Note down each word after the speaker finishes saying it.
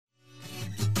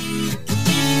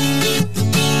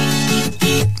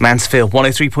Mansfield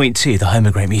 103.2, the home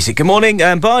of great music. Good morning.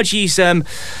 Bargie's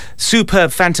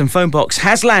superb Phantom phone box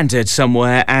has landed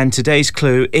somewhere, and today's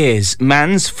clue is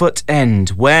Mansfoot End.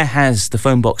 Where has the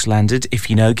phone box landed? If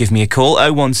you know, give me a call,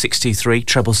 01623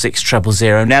 666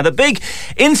 000. Now, the big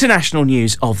international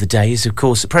news of the day is, of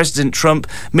course, President Trump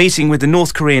meeting with the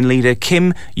North Korean leader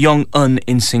Kim Jong-un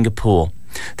in Singapore.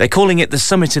 They're calling it the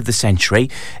summit of the century.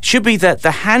 It should be the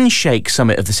handshake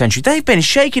summit of the century. They've been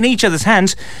shaking each other's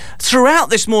hands throughout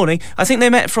this morning. I think they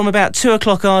met from about 2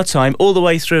 o'clock our time all the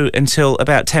way through until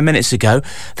about 10 minutes ago.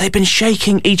 They've been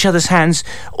shaking each other's hands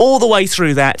all the way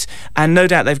through that, and no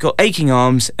doubt they've got aching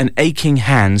arms and aching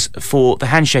hands for the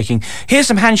handshaking. Here's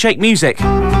some handshake music.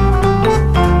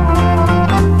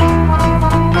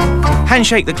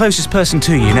 Handshake the closest person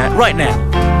to you now, right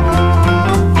now.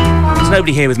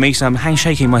 Nobody here with me, so I'm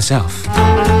handshaking myself.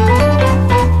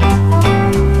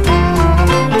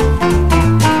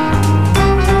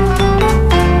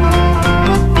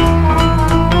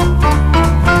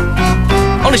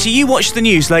 Honestly, you watch the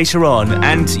news later on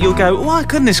and you'll go, oh,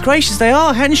 goodness gracious, they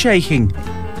are handshaking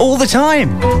all the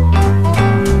time.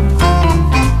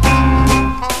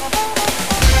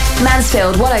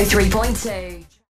 Mansfield 103.2.